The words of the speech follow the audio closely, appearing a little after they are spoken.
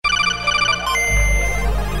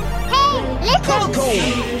Double kill.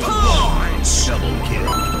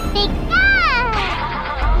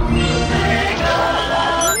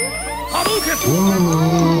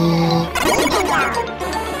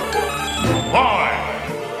 Five,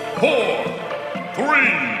 four,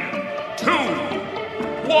 three, two,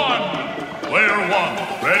 one. Player one,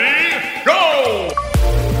 ready, go!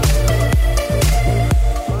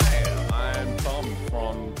 Hi, I'm Tom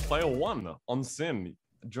from Player One on Sim.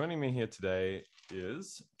 Joining me here today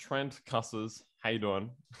is Trent Cusses. How you doing?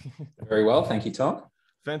 Very well, thank you, Tom.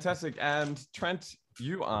 Fantastic. And Trent,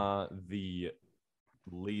 you are the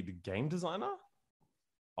lead game designer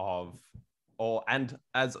and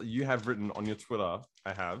as you have written on your Twitter,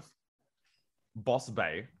 I have Boss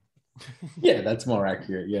Bay. Yeah, that's more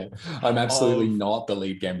accurate. Yeah, I'm absolutely not the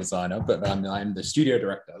lead game designer, but I'm the studio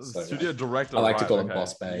director. So Studio director. I like to right, call him okay.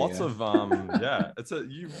 Boss Bay. Lots yeah.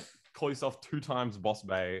 of you call yourself 2 times Boss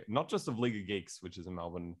Bay, not just of League of Geeks, which is a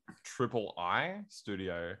Melbourne Triple I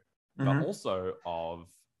studio, but also of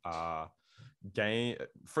game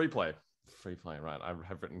free play, right? I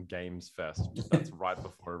have written Games Fest. That's right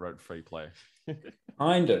before I wrote free play.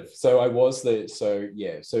 Kind of. So I was so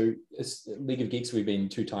it's League of Geeks, we've been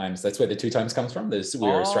 2 times. That's where the 2 times comes from.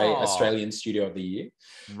 We're Australian Studio of the Year.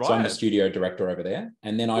 Right. So I'm the studio director over there.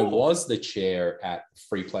 And then I was the chair at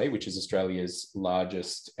Free Play, which is Australia's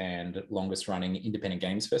largest and longest running independent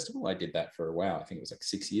games festival. I did that for a while. I think it was like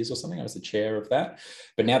 6 years or something. I was the chair of that.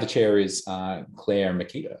 But now the chair is Claire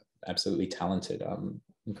Makita, absolutely talented,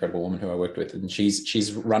 incredible woman who I worked with. And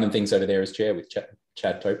she's running things over there as chair with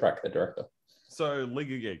Chad Toprak, the director. So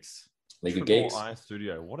League of Geeks. League of Triple Geeks. I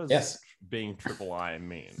Studio. What does being Triple I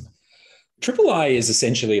mean? Triple I is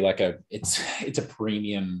essentially like it's a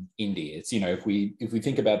premium indie. It's, if we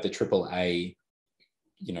think about the Triple A,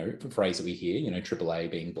 phrase that we hear, Triple A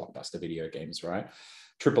being blockbuster video games, right?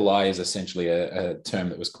 Triple I is essentially a term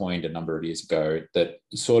that was coined a number of years ago that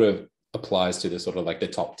sort of applies to the sort of like the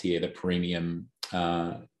top tier, the premium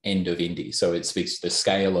end of indie. So it speaks to the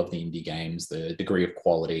scale of the indie games, the degree of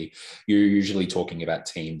quality. You're usually talking about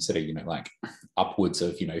teams that are, like upwards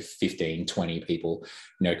of, 15, 20 people,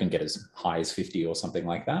 can get as high as 50 or something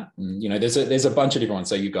like that. And, there's a bunch of different ones.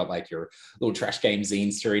 So you've got like your little trash game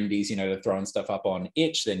zines for indies, they're throwing stuff up on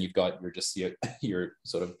itch. Then you've got your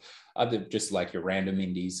sort of other, just like your random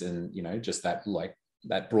indies and, just that like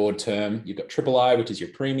that broad term. You've got Triple I, which is your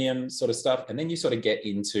premium sort of stuff. And then you sort of get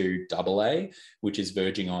into Double A, which is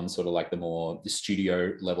verging on sort of like the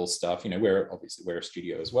studio level stuff. We're a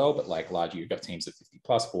studio as well, but like largely you've got teams of 50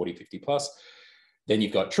 plus, 40, 50 plus. Then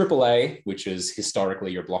you've got Triple A, which is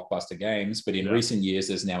historically your blockbuster games. But in recent years,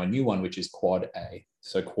 there's now a new one, which is Quad A.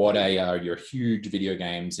 So Quad A are your huge video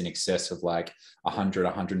games in excess of like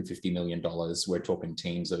 $150 million. We're talking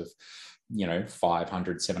teams of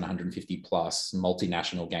 500, 750 plus,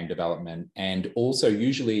 multinational game development, and also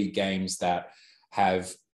usually games that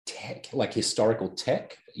have tech, like historical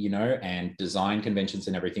tech, and design conventions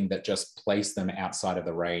and everything that just place them outside of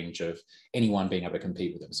the range of anyone being able to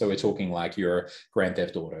compete with them. So we're talking like your Grand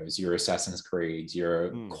Theft Autos, your Assassin's Creeds,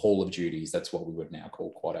 your Call of Duties. That's what we would now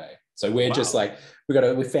call Quad A. So we're just like,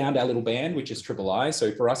 we found our little band, which is Triple I.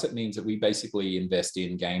 So for us, it means that we basically invest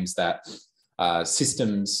in games that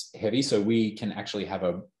systems heavy, so we can actually have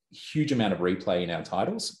a huge amount of replay in our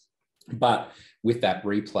titles. But with that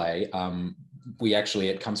replay,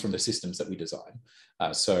 it comes from the systems that we design.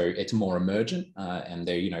 So it's more emergent, and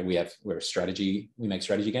there, we make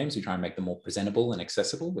strategy games. We try and make them more presentable and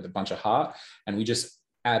accessible with a bunch of heart, and we just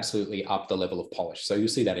absolutely up the level of polish. So you'll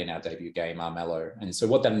see that in our debut game, Armello. And so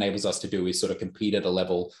what that enables us to do is sort of compete at a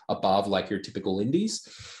level above like your typical indies.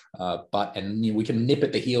 We can nip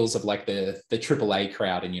at the heels of like the AAA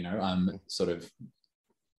crowd, and sort of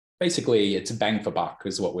basically it's a bang for buck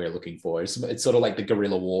is what we're looking for. It's sort of like the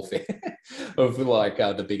guerrilla warfare of like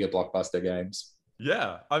the bigger blockbuster games.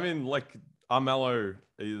 Yeah, I mean, like Armello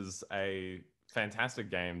is a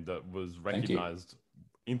fantastic game that was recognized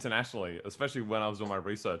internationally, especially when I was doing my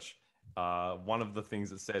research. One of the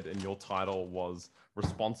things it said in your title was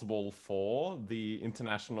responsible for the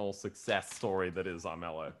international success story that is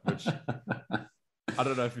Armello, which I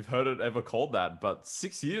don't know if you've heard it ever called that, but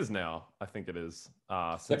 6 years now, I think it is,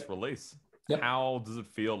 since release. Yep. How does it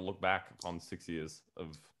feel to look back on 6 years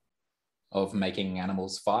of making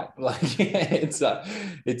animals fight? Like it's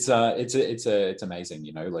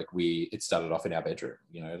amazing, like it started off in our bedroom,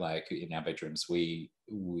 like in our bedrooms, we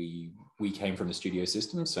came from the studio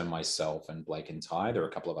system. So myself and Blake and Ty, there were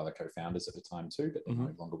a couple of other co-founders at the time too, but they're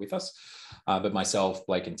no longer with us. But myself,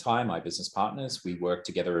 Blake and Ty, my business partners, we worked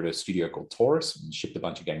together at a studio called Taurus and shipped a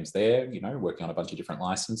bunch of games there, working on a bunch of different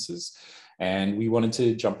licenses. And we wanted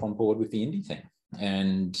to jump on board with the indie thing.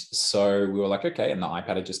 And so we were like, okay, and the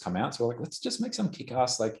iPad had just come out. So we're like, let's just make some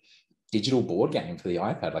kick-ass like digital board game for the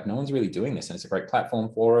iPad. Like no one's really doing this, and it's a great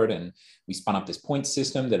platform for it. And we spun up this point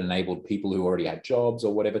system that enabled people who already had jobs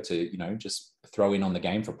or whatever to, you know, just throw in on the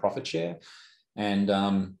game for profit share.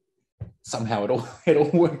 And somehow it all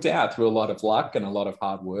worked out through a lot of luck and a lot of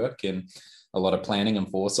hard work and a lot of planning and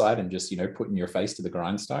foresight and just, you know, putting your face to the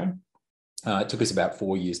grindstone. It took us about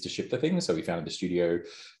 4 years to ship the thing. So we founded the studio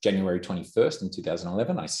January 21st in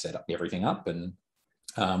 2011. I set up everything up, and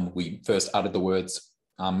we first uttered the words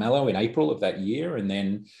Mellow in April of that year. And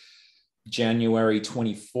then January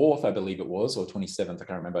 24th, I believe it was, or 27th, I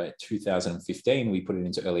can't remember, 2015, we put it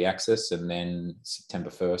into early access. And then September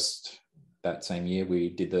 1st, that same year, we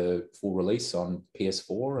did the full release on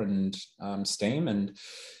PS4 and Steam. And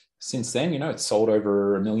since then, you know, it's sold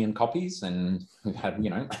over 1 million copies, and we've had,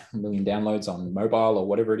 you know, 1 million downloads on mobile or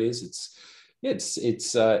whatever it is.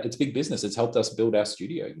 It's big business. It's helped us build our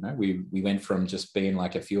studio. You know, we went from just being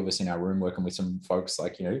like a few of us in our room working with some folks,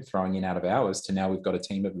 like, you know, throwing in out of hours, to now we've got a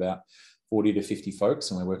team of about 40 to 50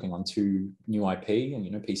 folks, and we're working on 2 new IP and,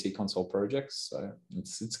 you know, PC console projects. So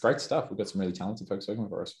it's great stuff. We've got some really talented folks working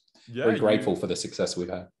for us. Yeah, very grateful for the success we've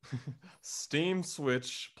had. Steam,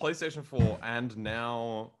 Switch, PlayStation 4, and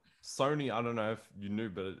now Sony. I don't know if you knew,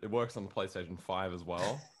 but it works on the PlayStation 5 as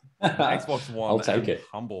well. Xbox One. I'll take it.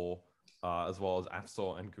 Humble, as well as App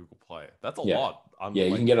Store and Google Play. That's a lot. Yeah,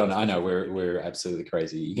 you can get on. I know we're absolutely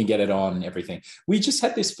crazy. You can get it on everything. We just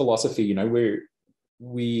had this philosophy, you know, where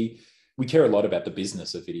we care a lot about the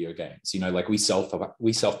business of video games. You know, like we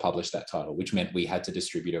self-published that title, which meant we had to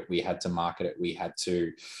distribute it, we had to market it, we had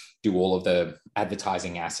to do all of the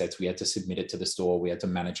advertising assets, we had to submit it to the store, we had to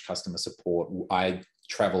manage customer support. I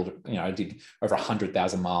traveled, you know, I did over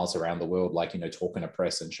 100,000 miles around the world, like, you know, talking to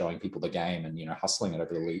press and showing people the game and, you know, hustling it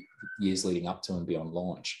over the years leading up to and beyond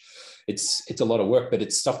launch. It's a lot of work, but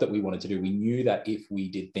it's stuff that we wanted to do. We knew that if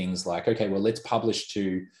we did things like, okay, well, let's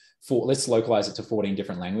localize it to 14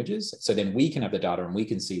 different languages. So then we can have the data and we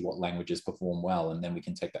can see what languages perform well. And then we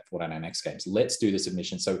can take that forward on our next games. Let's do the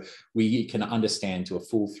submission so we can understand to a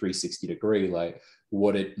full 360 degree, like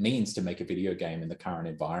what it means to make a video game in the current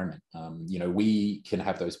environment. You know, we can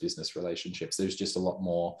have those business relationships. There's just a lot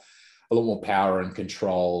more power and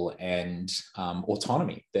control and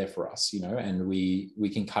autonomy there for us, you know, and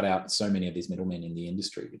we can cut out so many of these middlemen in the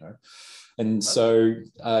industry, you know. And so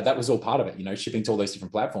that was all part of it, you know, shipping to all those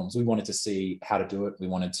different platforms. We wanted to see how to do it. We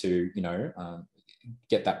wanted to, you know,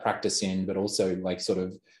 get that practice in, but also like sort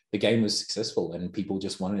of the game was successful and people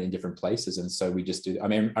just wanted it in different places. And so we just I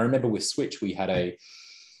mean, I remember with Switch, we had a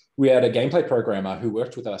gameplay programmer who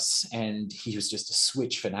worked with us, and he was just a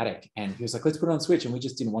Switch fanatic. And he was like, let's put it on Switch. And we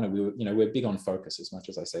just didn't want to. We were, you know, we're big on focus, as much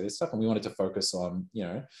as I say this stuff. And we wanted to focus on, you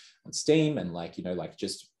know, on Steam and like, you know, like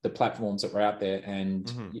just the platforms that were out there.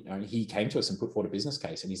 And, you know, he came to us and put forward a business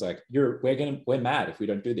case. And he's like, we're mad if we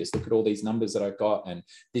don't do this. Look at all these numbers that I've got. And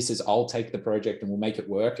I'll take the project and we'll make it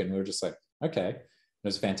work. And we were just like, okay. It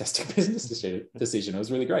was a fantastic business decision. It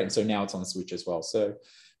was really great. And so now it's on Switch as well. So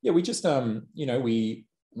yeah, we just, you know, we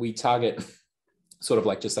target sort of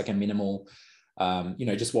like just like a minimal, you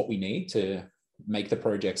know, just what we need to make the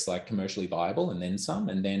projects like commercially viable and then some.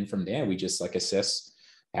 And then from there, we just like assess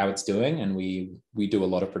how it's doing. And we do a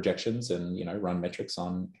lot of projections and, you know, run metrics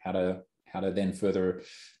on how to then further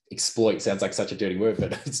exploit. Sounds like such a dirty word,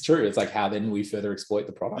 but it's true. It's like how then we further exploit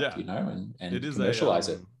the product, you know, and commercialize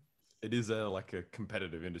it. It is like a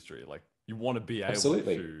competitive industry. Like you want to be able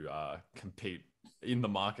to compete in the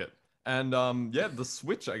market. And yeah, the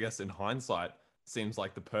Switch, I guess, in hindsight, seems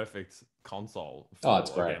like the perfect console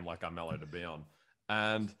for a game like Armello to be on.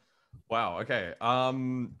 And wow, okay.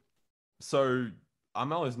 So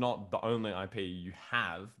Armello is not the only IP you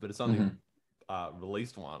have, but it's only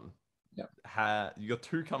released one. Yeah. You got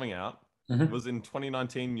 2 coming out. It was in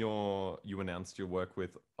 2019 you announced your work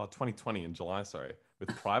with 2020 in July, sorry,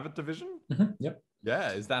 with Private Division. Yep.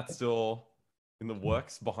 Yeah, is that still in the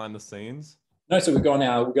works behind the scenes? No, so we're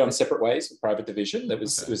going separate ways with Private Division. It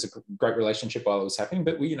was a great relationship while it was happening,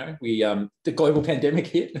 but we the global pandemic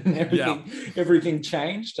hit and everything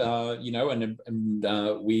changed, you know, and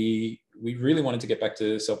we really wanted to get back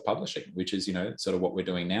to self-publishing, which is, you know, sort of what we're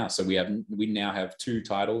doing now. So we now have 2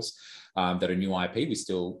 titles that are new IP. We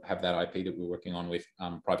still have that IP that we're working on with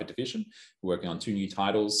Private Division. We're working on 2 new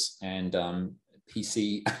titles and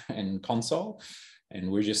PC and console.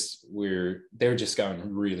 And they're just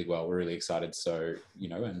going really well. We're really excited. So, you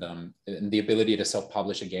know, and the ability to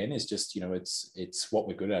self-publish again is just, you know, it's what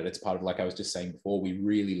we're good at. It's part of, like I was just saying before, we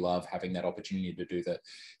really love having that opportunity to do the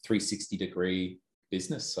 360 degree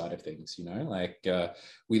business side of things, you know, like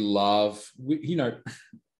you know,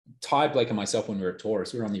 Ty, Blake, and myself, when we were at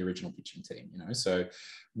Taurus, we were on the original pitching team, you know. So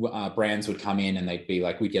brands would come in and they'd be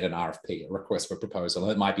like, we'd get an RFP, a request for proposal.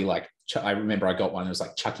 It might be like, I remember I got one, it was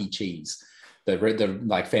like Chuck E. Cheese, the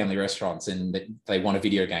like family restaurants, and they want a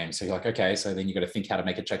video game. So you're like, okay, so then you got to think how to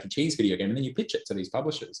make a Chuck E. Cheese video game, and then you pitch it to these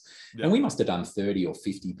publishers. Yeah. And we must have done 30 or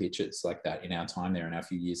 50 pitches like that in our time there, in our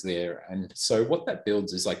few years there. And so what that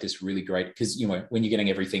builds is like this really great, because, you know, when you're getting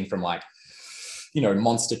everything from like, you know,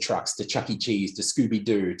 monster trucks to Chuck E. Cheese to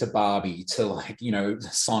Scooby-Doo to Barbie to like, you know,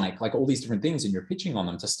 Sonic, like all these different things, and you're pitching on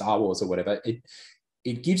them to Star Wars or whatever,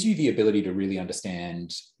 it gives you the ability to really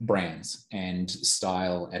understand brands and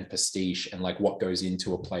style and pastiche and like what goes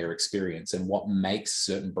into a player experience and what makes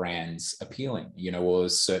certain brands appealing, you know, or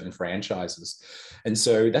certain franchises. And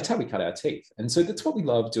so that's how we cut our teeth. And so that's what we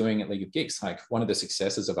love doing at League of Geeks. Like one of the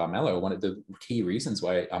successes of Armello, one of the key reasons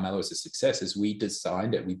why Armello is a success is we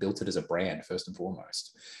designed it, we built it as a brand first and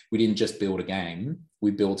foremost. We didn't just build a game, we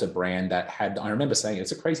built a brand that had, I remember saying,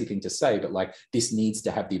 it's a crazy thing to say, but like this needs to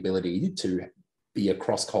have the ability to be a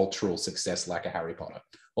cross-cultural success like a Harry Potter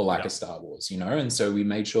or like a Star Wars, you know? And so we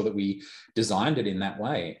made sure that we designed it in that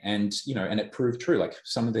way. And, you know, and it proved true. Like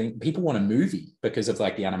some of the people want a movie because of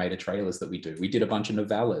like the animated trailers that we do. We did a bunch of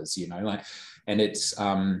novellas, you know, like, and it's,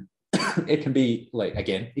 it can be like,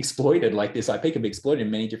 again, exploited, like this IP can be exploited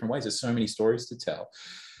in many different ways. There's so many stories to tell.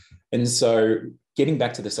 And so getting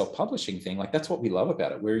back to the self-publishing thing, like that's what we love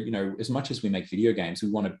about it. We're, you know, as much as we make video games, we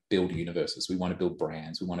want to build universes, we want to build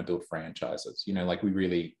brands, we want to build franchises, you know, like we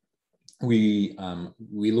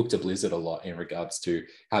look to Blizzard a lot in regards to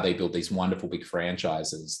how they build these wonderful big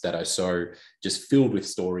franchises that are so just filled with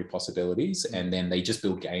story possibilities, and then they just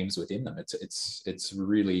build games within them. It's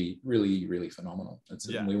really, really, really phenomenal.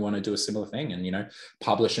 We want to do a similar thing and, you know,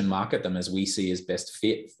 publish and market them as we see as best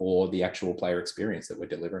fit for the actual player experience that we're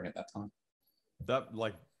delivering at that time. That,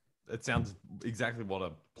 like, it sounds exactly what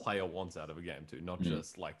a player wants out of a game too, not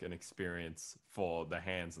just like an experience for the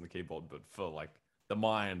hands and the keyboard, but for like the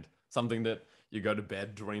mind, something that you go to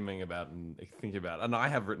bed dreaming about and thinking about. And I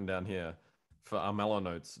have written down here for our mellow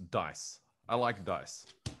notes, dice. I like dice.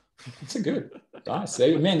 It's a good dice.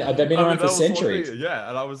 Man, they've been around for centuries. Yeah,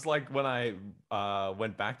 and I was like, when I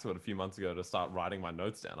went back to it a few months ago to start writing my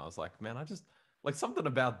notes down, I was like, man, I just like something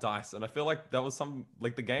about dice. And I feel like that was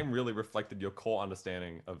like the game really reflected your core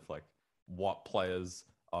understanding of like what players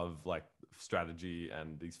of like strategy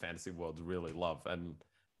and these fantasy worlds really love. And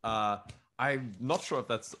I'm not sure if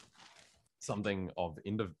that's something of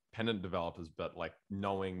independent developers, but like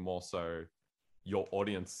knowing more so your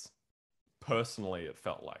audience personally, it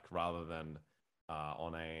felt like, rather than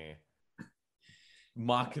on a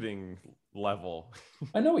marketing level.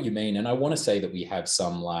 I know what you mean. And I want to say that we have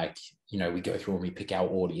some like, you know, we go through and we pick our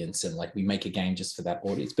audience and like we make a game just for that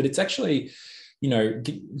audience, but it's actually, you know,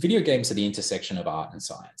 video games are the intersection of art and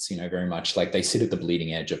science, you know, very much like they sit at the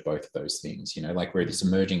bleeding edge of both of those things, you know, like we're this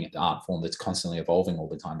emerging art form that's constantly evolving all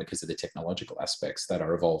the time because of the technological aspects that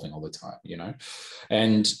are evolving all the time, you know.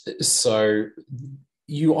 And so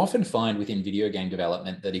you often find within video game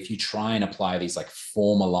development that if you try and apply these like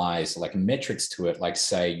formalized like metrics to it, like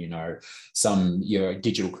say, you know, your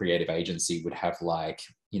digital creative agency would have like,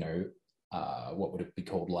 you know, what would it be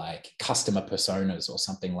called, like customer personas or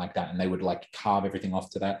something like that, and they would like carve everything off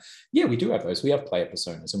to that. Yeah, we do have those. We have player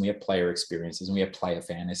personas and we have player experiences and we have player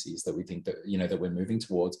fantasies that we think that, you know, that we're moving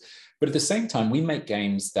towards. But at the same time, we make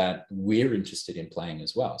games that we're interested in playing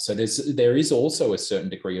as well. So there is also a certain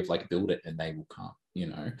degree of like build it and they will come, you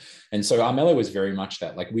know. And so Armello was very much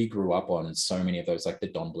that. Like we grew up on so many of those, like the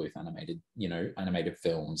Don Bluth animated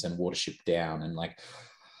films and Watership Down and like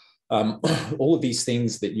all of these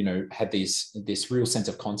things that, you know, had this real sense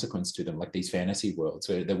of consequence to them, like these fantasy worlds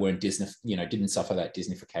where they weren't Disney, you know, didn't suffer that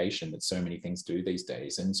Disneyfication that so many things do these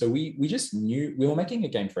days. And so we just knew we were making a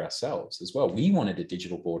game for ourselves as well. We wanted a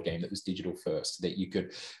digital board game that was digital first,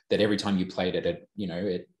 that every time you played it, you know,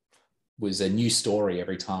 it was a new story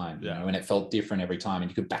every time, you know, and it felt different every time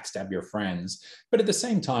and you could backstab your friends. But at the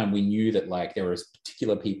same time, we knew that like there was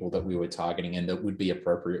particular people that we were targeting and that would be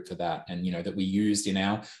appropriate for that. And, you know, that we used in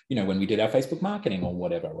our, you know, when we did our Facebook marketing or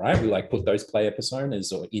whatever, right? We like put those player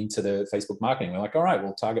personas or into the Facebook marketing. We're like, all right,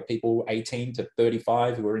 we'll target people 18 to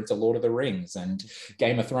 35 who are into Lord of the Rings and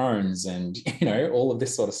Game of Thrones and, you know, all of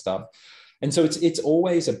this sort of stuff. And so it's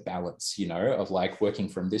always a balance, you know, of like working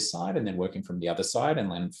from this side and then working from the other side, and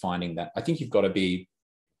then finding that I think you've got to be,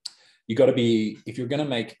 if you're going to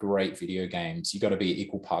make great video games, you've got to be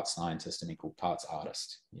equal parts scientist and equal parts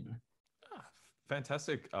artist, you know.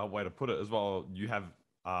 Fantastic way to put it as well. You have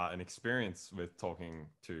an experience with talking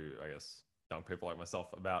to, I guess, young people like myself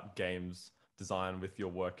about games design with your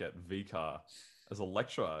work at VCAR as a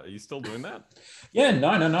lecturer. Are you still doing that? Yeah,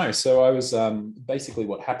 no. So I was basically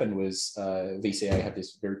what happened was VCA had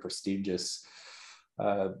this very prestigious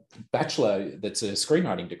bachelor that's a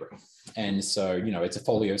screenwriting degree, and so it's a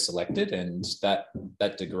folio selected, and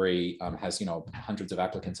that degree has hundreds of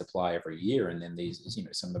applicants apply every year, and then these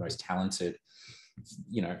some of the most talented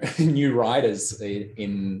new writers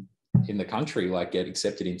in the country like get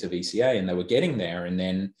accepted into VCA, and they were getting there, and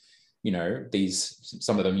then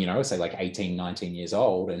some of them, say like 18, 19 years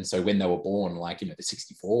old. And so when they were born, like, the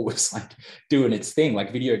 64 was like doing its thing.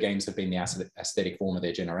 Like video games have been the aesthetic form of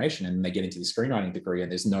their generation. And they get into the screenwriting degree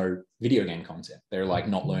and there's no video game content. They're like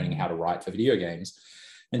not learning how to write for video games.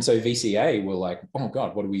 And so VCA were like, oh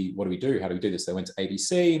God, what do we do? How do we do this? They went to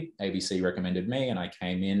ABC. ABC recommended me, and I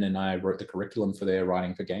came in and I wrote the curriculum for their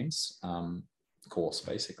writing for games course,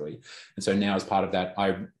 basically. And so now as part of that,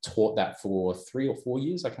 I taught that for 3 or 4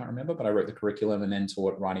 years, I can't remember, but I wrote the curriculum and then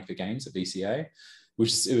taught writing for games at VCA,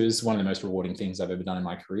 which it was one of the most rewarding things I've ever done in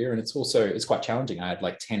my career. And it's quite challenging. I had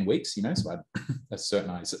like 10 weeks, so I had a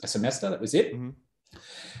semester, that was it,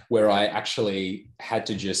 where I actually had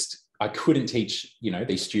to I couldn't teach,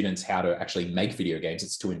 these students how to actually make video games.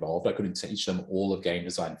 It's too involved. I couldn't teach them all of game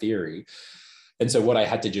design theory. And so what I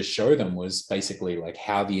had to just show them was basically like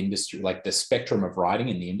how the industry, like the spectrum of writing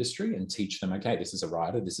in the industry, and teach them, okay, this is a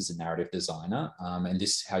writer, this is a narrative designer, and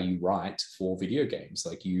this is how you write for video games.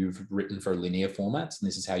 Like you've written for linear formats, and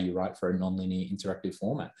this is how you write for a non-linear interactive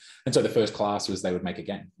format. And so the first class was they would make a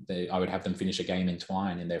game. I would have them finish a game in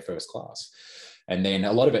Twine in their first class. And then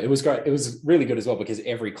a lot of it was great. It was really good as well, because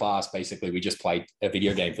every class, basically, we just played a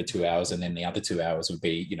video game for 2 hours. And then the other 2 hours would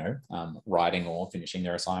be, writing or finishing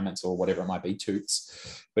their assignments or whatever it might be,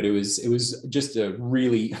 toots. But it was just a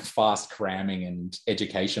really fast cramming and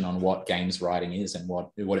education on what games writing is and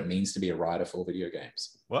what it means to be a writer for video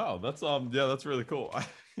games. Wow. That's, that's really cool.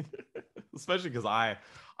 Especially because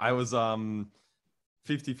I was 50-50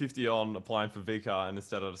 on applying for VCA, and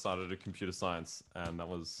instead I decided to do computer science. And that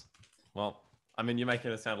was, well, I mean, you're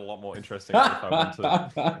making it sound a lot more interesting. If I want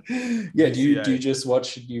to. Yeah. Do you just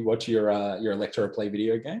watch your lecturer play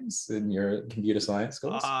video games in your computer science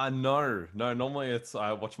course? No. Normally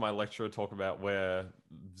I watch my lecturer talk about where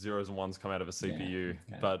zeros and ones come out of a CPU.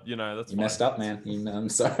 Yeah, okay. But that's messed up, man. I'm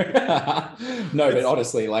sorry. No, but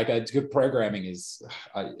honestly, like good programming is,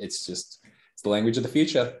 it's the language of the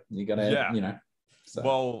future. You gotta, So.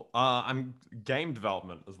 Well, I'm game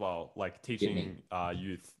development as well, like teaching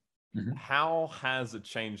youth. Mm-hmm. How has it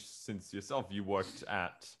changed since yourself? You worked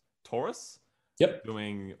at Taurus,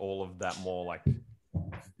 doing all of that more like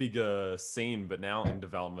bigger scene, but now in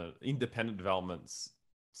development, independent developments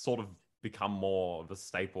sort of become more of a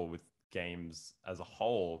staple with games as a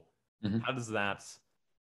whole. Mm-hmm. How does that,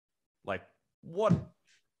 like, what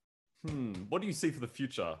do you see for the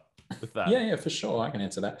future with that? Yeah, for sure. I can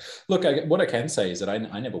answer that. Look, what I can say is that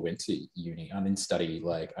I never went to uni. I didn't study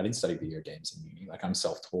video games in uni. Like I'm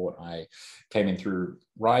self-taught. I came in through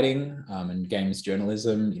writing and games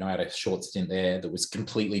journalism. I had a short stint there that was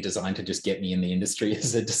completely designed to just get me in the industry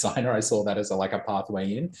as a designer. I saw that as a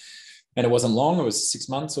pathway in. And it wasn't long. It was 6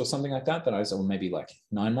 months or something like that. Or maybe like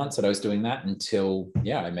 9 months that I was doing that until,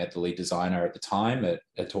 I met the lead designer at the time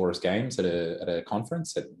at Taurus Games at a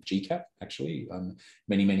conference at GCAP, actually,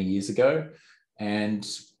 many, many years ago, and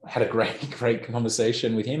had a great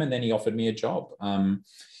conversation with him. And then he offered me a job.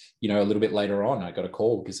 A little bit later on, I got a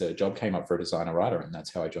call because a job came up for a designer writer, and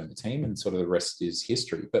that's how I joined the team. And sort of the rest is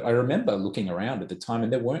history. But I remember looking around at the time,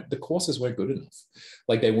 and the courses weren't good enough.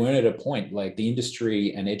 Like they weren't at a point, like the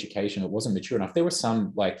industry and education, it wasn't mature enough. There was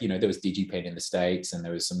some there was DigiPen in the States, and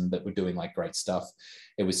there was some that were doing like great stuff.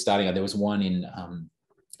 It was starting out. There was one in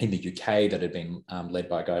the UK that had been led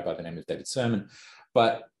by a guy by the name of David Sermon.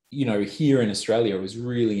 But here in Australia, it was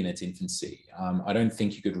really in its infancy. I don't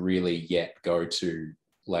think you could really yet go to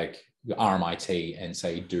like RMIT and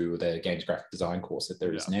say do the games graphic design course that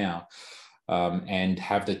there is now, and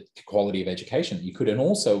have the quality of education that you could. And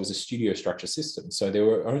also it was a studio structure system, so there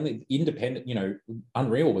were only independent.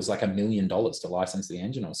 Unreal was like $1 million to license the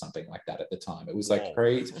engine or something like that at the time. It was like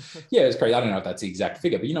crazy. Yeah, it was crazy. I don't know if that's the exact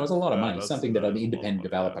figure, but it was a lot of money, something that an independent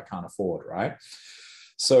developer can't afford, right?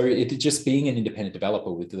 So it just being an independent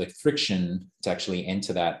developer with the friction to actually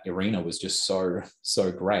enter that arena was just so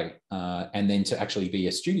great. And then to actually be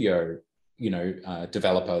a studio,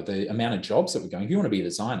 developer, the amount of jobs that were going, if you want to be a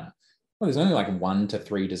designer, well, there's only like 1 to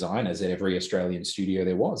 3 designers at every Australian studio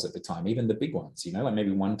there was at the time, even the big ones, like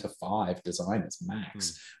maybe 1 to 5 designers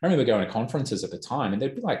max. I remember going to conferences at the time, and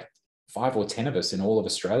there'd be like 5 or 10 of us in all of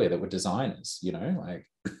Australia that were designers, you know, like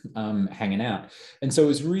hanging out. And so it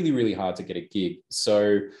was really, really hard to get a gig.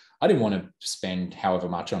 So I didn't want to spend however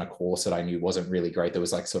much on a course that I knew wasn't really great. That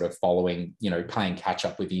was like sort of following, you know, playing catch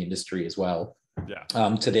up with the industry as well.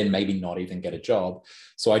 Yeah. To then maybe not even get a job.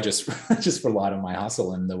 So I just just relied on my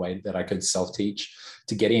hustle and the way that I could self-teach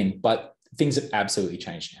to get in. But things have absolutely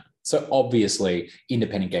changed now. So obviously,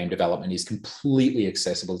 independent game development is completely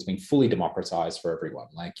accessible. It's been fully democratized for everyone.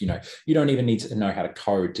 Like, you know, you don't even need to know how to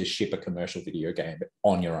code to ship a commercial video game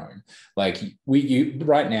on your own. Like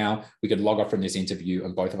right now, we could log off from this interview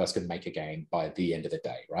and both of us could make a game by the end of the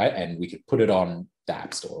day, right? And we could put it on the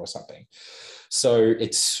App Store or something. So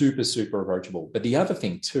it's super, super approachable. But the other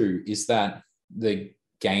thing too is that the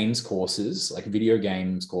games courses, like video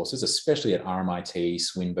games courses, especially at RMIT,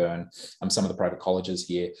 Swinburne, some of the private colleges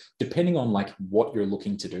here, depending on like what you're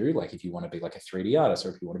looking to do, like if you want to be like a 3D artist, or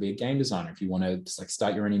if you want to be a game designer, if you want to just like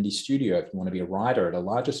start your own indie studio, if you want to be a writer at a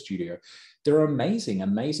larger studio, there are amazing,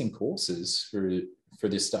 amazing courses for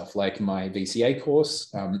this stuff. Like my VCA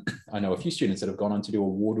course, I know a few students that have gone on to do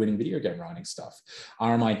award-winning video game writing stuff.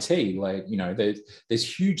 RMIT, like, you know,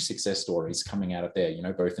 there's huge success stories coming out of there, you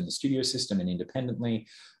know, both in the studio system and independently.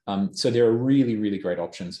 So there are really, really great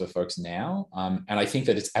options for folks now. And I think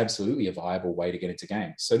that it's absolutely a viable way to get into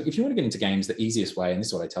games. So if you want to get into games, the easiest way, and this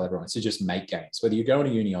is what I tell everyone, is to just make games. Whether you're going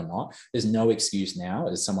to uni or not, there's no excuse now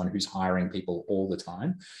as someone who's hiring people all the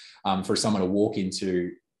time for someone to walk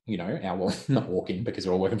into, you know, well, not walk in because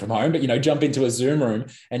we're all working from home, but, you know, jump into a Zoom room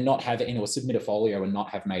and not have, you know, submit a folio and not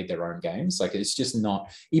have made their own games. Like, it's just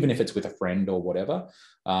not, even if it's with a friend or whatever,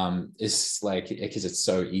 it's like, because it's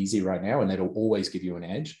so easy right now and it'll always give you an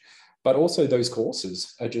edge. But also those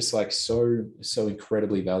courses are just like so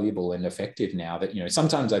incredibly valuable and effective now that, you know,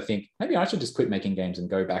 sometimes I think maybe I should just quit making games and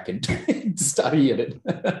go back and study it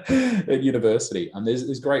at university.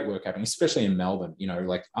 There's great work happening, especially in Melbourne, you know,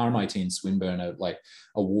 like RMIT and Swinburne are like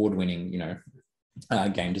award-winning, you know,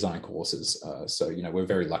 game design courses. So, you know, we're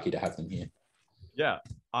very lucky to have them here. Yeah.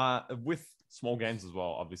 With small games as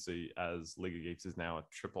well, obviously, as League of Geeks is now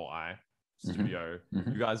a AAA studio,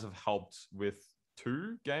 you guys have helped with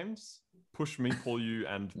 2 games, Push Me, Pull You,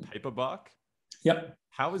 and Paperbark. Yep.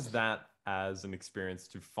 How is that as an experience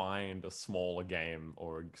to find a smaller game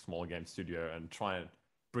or a smaller game studio and try and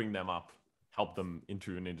bring them up, help them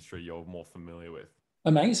into an industry you're more familiar with?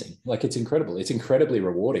 Amazing. Like, it's incredible. It's incredibly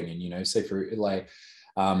rewarding. And, you know, say for like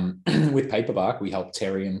with Paperbark, we helped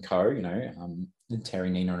Terry and Co, you know, Terry,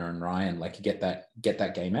 Nina, and Ryan, like get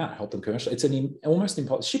that game out, help them commercial. It's almost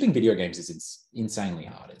impossible. Shipping video games is insanely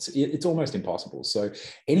hard. It's almost impossible. So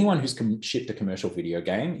anyone who's shipped a commercial video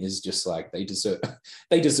game is just like, they deserve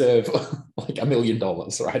like $1 million,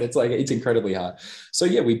 right? It's like, it's incredibly hard. So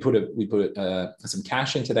yeah, we put some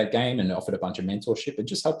cash into that game and offered a bunch of mentorship and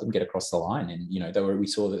just helped them get across the line. And, you know, we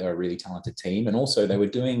saw that they were a really talented team, and also they were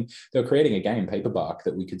creating a game, Paperbark,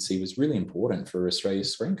 that we could see was really important for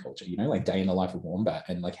Australia's screen culture. You know, like Day in the Life of Wombat,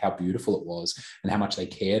 and like how beautiful it was and how much they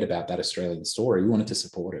cared about that Australian story. We wanted to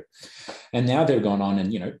support it. And now they've gone on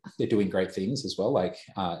and, you know, they're doing great things as well. Like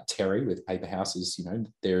Terry with Paper Houses, you know,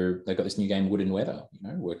 they've got this new game, Wood and Weather, you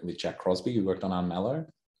know, working with Jack Crosby, who worked on Unmallow.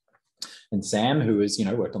 And Sam, who has, you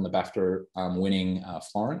know, worked on the BAFTA winning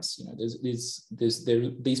Florence. You know, there's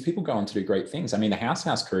these people go on to do great things. I mean, the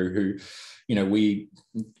House crew, who, you know, we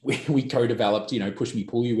co-developed, you know, Push Me,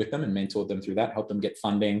 Pull You with them and mentored them through that, helped them get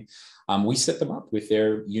funding. We set them up with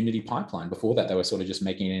their Unity pipeline. Before that, they were sort of just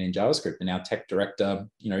making it in JavaScript, and our tech director,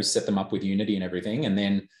 you know, set them up with Unity and everything. And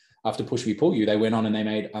then after Push Me, Pull You, they went on and they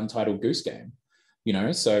made Untitled Goose Game, you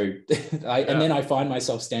know. So and then I find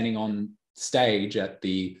myself standing on stage at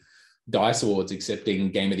the DICE Awards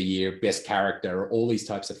accepting Game of the Year, Best Character, all these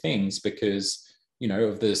types of things, because, you know,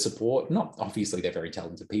 of the support. Not obviously they're very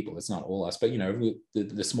talented people, it's not all us, but, you know,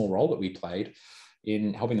 the small role that we played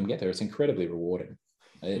in helping them get there, it's incredibly rewarding.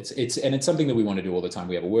 It's something that we want to do all the time.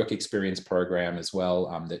 We have a work experience program as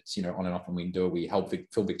well, that's, you know, on and off when we do it. We help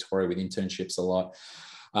Phil Victoria with internships a lot.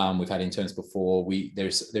 We've had interns before.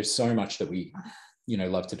 There's so much that we, you know,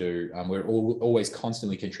 love to do. We're always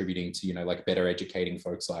constantly contributing to, you know, like better educating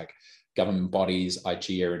folks like government bodies,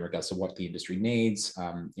 IGEA, in regards to what the industry needs.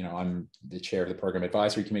 You know, I'm the chair of the program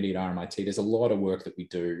advisory committee at RMIT. There's a lot of work that we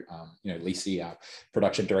do. You know, Lisi, our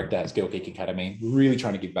production director at Skill Geek Academy, really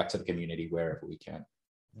trying to give back to the community wherever we can.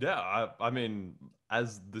 Yeah, I mean,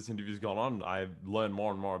 as this interview's gone on, I've learned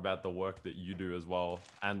more and more about the work that you do as well,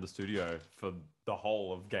 and the studio for the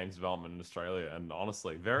whole of games development in Australia. And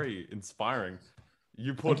honestly, very inspiring.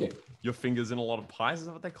 You put your fingers in a lot of pies, is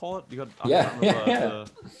that what they call it? You got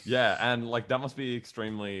yeah, and like that must be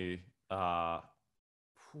extremely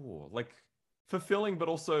like fulfilling, but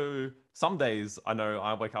also some days I know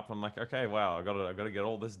I wake up and I'm like, okay, wow, I gotta get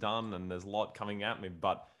all this done, and there's a lot coming at me.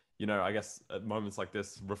 But I guess at moments like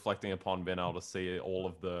this, reflecting upon being able to see all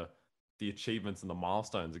of the achievements and the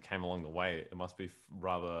milestones that came along the way, it must be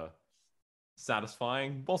rather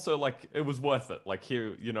satisfying. Also, like, it was worth it. Like,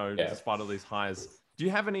 here, despite all these highs, do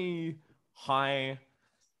you have any high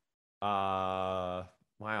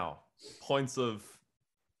points of,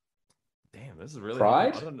 damn, this is really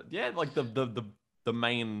pride? Yeah, like the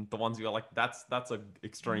ones you're like, that's an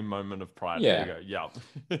extreme moment of pride. Yeah. There you go.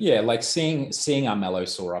 Yeah. Yeah, like seeing Armello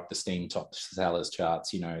soar up the Steam top sellers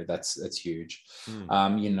charts, that's huge.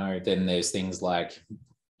 Then there's things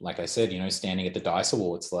like I said, standing at the DICE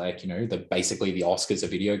Awards, like, basically the Oscars of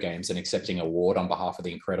video games, and accepting an award on behalf of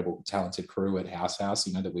the incredible, talented crew at House,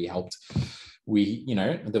 that we helped,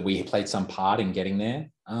 that we played some part in getting there.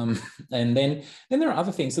 And then there are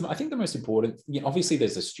other things. I think the most important, obviously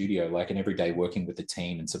there's a studio, like, an everyday working with the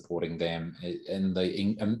team and supporting them and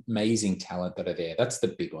the amazing talent that are there. That's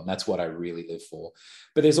the big one. That's what I really live for.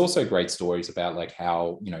 But there's also great stories about, like,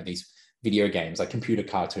 how, these video games, like computer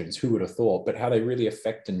cartoons, who would have thought, but how they really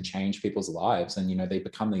affect and change people's lives. And, they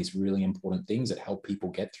become these really important things that help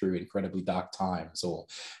people get through incredibly dark times or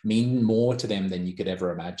mean more to them than you could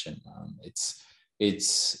ever imagine. It's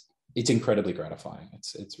incredibly gratifying.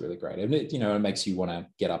 It's really great. And it makes you want to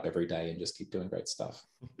get up every day and just keep doing great stuff.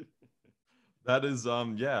 That is,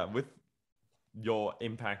 with your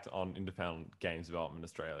impact on independent games development in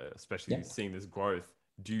Australia, especially seeing this growth,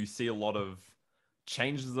 do you see a lot of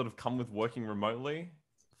changes that have come with working remotely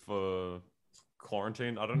for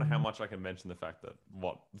quarantine? I don't know how much I can mention the fact that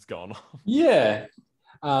what's going on. Yeah.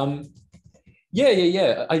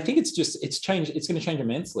 Yeah. I think it's changed. It's going to change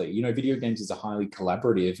immensely. Video games is a highly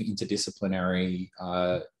collaborative, interdisciplinary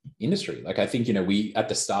industry. Like, I think, we, at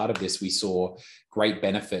the start of this, we saw great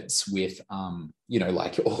benefits with,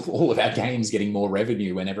 like all of our games getting more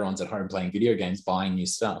revenue when everyone's at home playing video games, buying new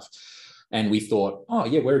stuff. And we thought, oh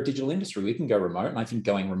yeah, we're a digital industry, we can go remote. And I think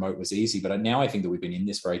going remote was easy. But now I think that we've been in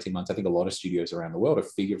this for 18 months. I think a lot of studios around the world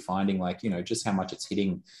are finding, like, just how much it's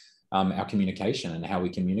hitting our communication and how we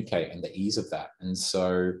communicate and the ease of that. And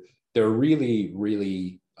so there are really,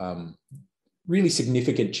 really, really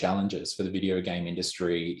significant challenges for the video game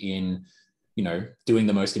industry in, doing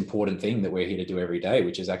the most important thing that we're here to do every day,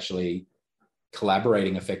 which is actually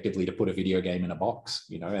collaborating effectively to put a video game in a box,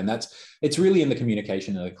 and it's really in the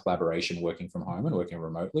communication and the collaboration, working from home and working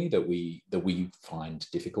remotely, that we find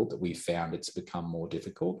difficult, that we've found it's become more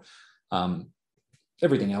difficult.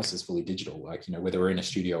 Everything else is fully digital. Like, whether we're in a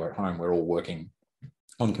studio or at home, we're all working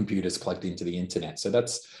on computers plugged into the internet. So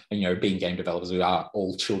that's, being game developers, we are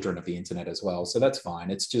all children of the internet as well. So that's fine.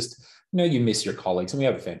 It's just, you miss your colleagues, and we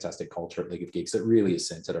have a fantastic culture at League of Geeks that really is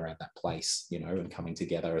centered around that place, and coming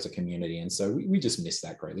together as a community. And so we just miss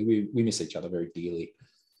that greatly. We miss each other very dearly.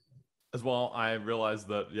 As well, I realized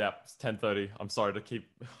that, it's 10:30. I'm sorry to keep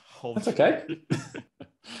holding. That's okay.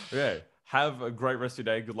 Okay. Have a great rest of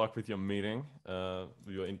your day. Good luck with your meeting.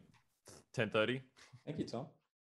 You're in 10:30. Thank you, Tom.